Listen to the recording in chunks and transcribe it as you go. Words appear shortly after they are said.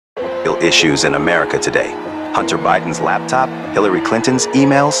real issues in America today. Hunter Biden's laptop, Hillary Clinton's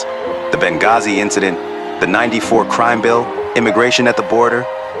emails, the Benghazi incident, the '94 crime bill, immigration at the border.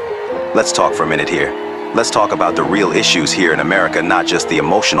 Let's talk for a minute here. Let's talk about the real issues here in America, not just the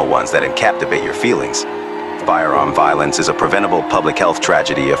emotional ones that captivate your feelings. Firearm violence is a preventable public health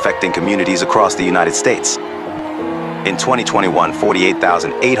tragedy affecting communities across the United States. In 2021,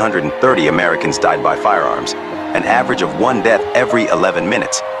 48,830 Americans died by firearms, an average of one death every 11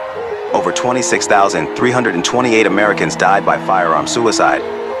 minutes. Over 26,328 Americans died by firearm suicide,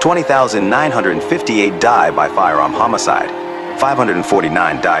 20,958 died by firearm homicide,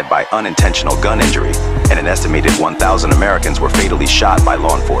 549 died by unintentional gun injury, and an estimated 1,000 Americans were fatally shot by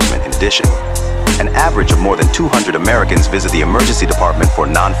law enforcement. In addition, an average of more than 200 Americans visit the emergency department for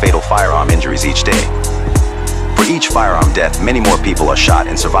non-fatal firearm injuries each day. For each firearm death, many more people are shot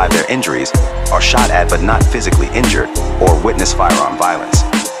and survive their injuries, are shot at but not physically injured, or witness firearm violence.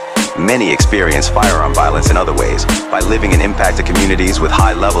 Many experience firearm violence in other ways, by living in impacted communities with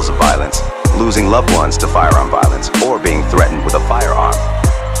high levels of violence, losing loved ones to firearm violence, or being threatened with a firearm.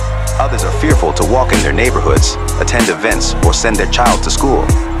 Others are fearful to walk in their neighborhoods, attend events, or send their child to school.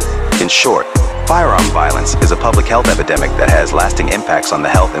 In short, firearm violence is a public health epidemic that has lasting impacts on the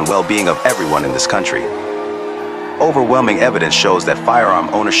health and well-being of everyone in this country. Overwhelming evidence shows that firearm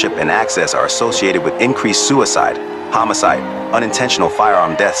ownership and access are associated with increased suicide, homicide, unintentional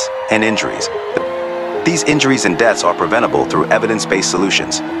firearm deaths, and injuries. These injuries and deaths are preventable through evidence-based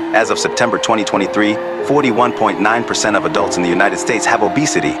solutions. As of September 2023, 41.9% of adults in the United States have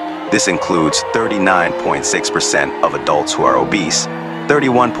obesity. This includes 39.6% of adults who are obese,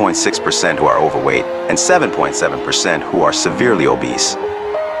 31.6% who are overweight, and 7.7% who are severely obese.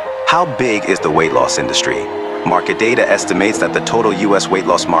 How big is the weight loss industry? Market data estimates that the total U.S. weight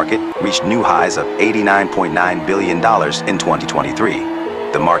loss market reached new highs of $89.9 billion in 2023.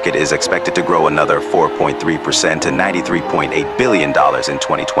 The market is expected to grow another 4.3% to $93.8 billion in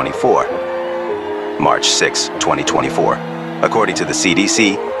 2024. March 6, 2024. According to the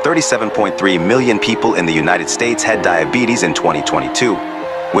CDC, 37.3 million people in the United States had diabetes in 2022,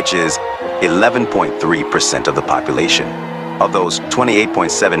 which is 11.3% of the population. Of those,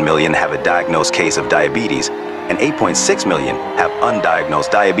 28.7 million have a diagnosed case of diabetes, and 8.6 million have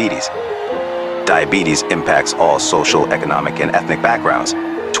undiagnosed diabetes. Diabetes impacts all social, economic, and ethnic backgrounds.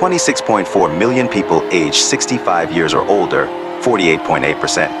 26.4 million people aged 65 years or older,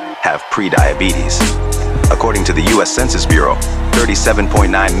 48.8%, have prediabetes. According to the U.S. Census Bureau,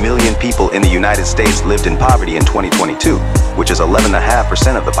 37.9 million people in the United States lived in poverty in 2022, which is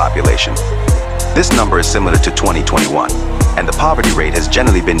 11.5% of the population. This number is similar to 2021, and the poverty rate has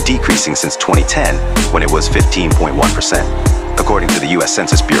generally been decreasing since 2010, when it was 15.1%. According to the U.S.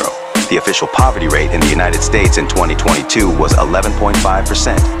 Census Bureau, the official poverty rate in the United States in 2022 was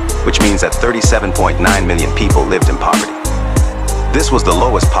 11.5%, which means that 37.9 million people lived in poverty. This was the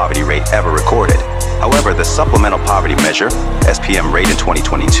lowest poverty rate ever recorded. However, the Supplemental Poverty Measure, SPM rate in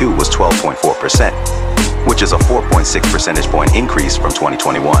 2022 was 12.4%, which is a 4.6 percentage point increase from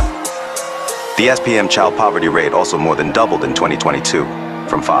 2021. The SPM child poverty rate also more than doubled in 2022,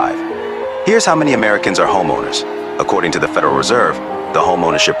 from 5. Here's how many Americans are homeowners. According to the Federal Reserve, the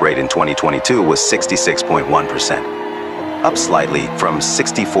homeownership rate in 2022 was 66.1%, up slightly from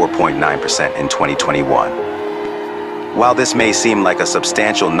 64.9% in 2021. While this may seem like a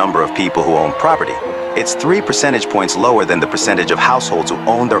substantial number of people who own property, it's 3 percentage points lower than the percentage of households who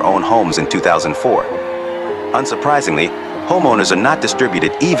owned their own homes in 2004. Unsurprisingly, homeowners are not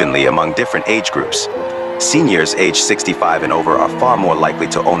distributed evenly among different age groups. Seniors aged 65 and over are far more likely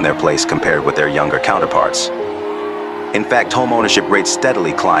to own their place compared with their younger counterparts. In fact, homeownership rates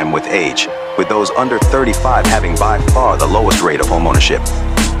steadily climb with age, with those under 35 having by far the lowest rate of homeownership.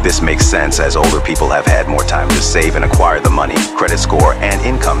 This makes sense as older people have had more time to save and acquire the money, credit score, and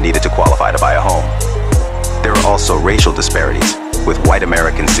income needed to qualify to buy a home. There are also racial disparities, with white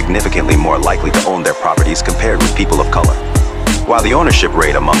Americans significantly more likely to own their properties compared with people of color. While the ownership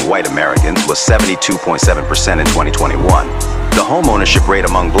rate among white Americans was 72.7% in 2021, the home ownership rate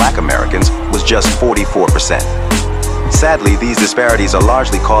among black Americans was just 44%. Sadly, these disparities are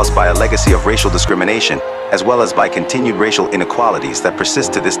largely caused by a legacy of racial discrimination, as well as by continued racial inequalities that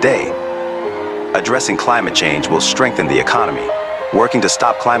persist to this day. Addressing climate change will strengthen the economy. Working to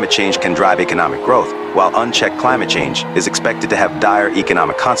stop climate change can drive economic growth, while unchecked climate change is expected to have dire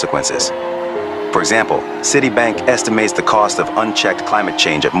economic consequences. For example, Citibank estimates the cost of unchecked climate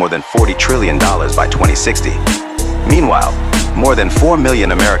change at more than $40 trillion by 2060. Meanwhile, more than 4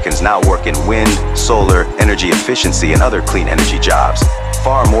 million Americans now work in wind, solar, energy efficiency, and other clean energy jobs,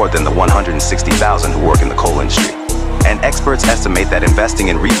 far more than the 160,000 who work in the coal industry. and experts estimate that investing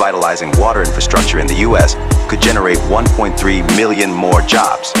in revitalizing water infrastructure in the U.S. could generate 1.3 million more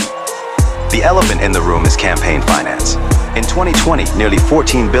jobs. The elephant in the room is campaign finance. In 2020, nearly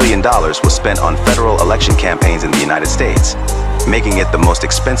 $14 billion was spent on federal election campaigns in the United States, making it the most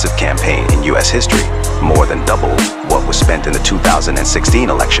expensive campaign in U.S. history, more than double what was spent in the 2016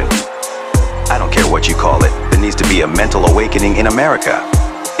 election. I don't care what you call it, there needs to be a mental awakening in America.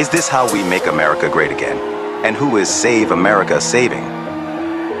 Is this how we make America great again? And who is Save America saving?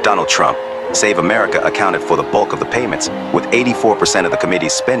 Donald Trump. Save America accounted for the bulk of the payments, with 84% of the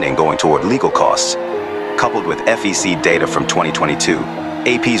committee's spending going toward legal costs. Coupled with FEC data from 2022,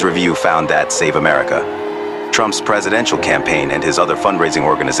 AP's review found that Save America, Trump's presidential campaign and his other fundraising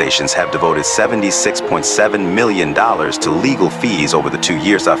organizations have devoted $76.7 million to legal fees over the 2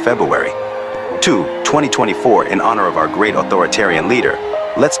 years of February. 2024, in honor of our great authoritarian leader,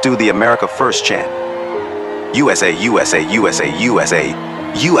 let's do the America First chant. USA, USA, USA, USA,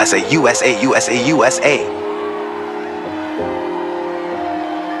 USA, USA, USA, USA.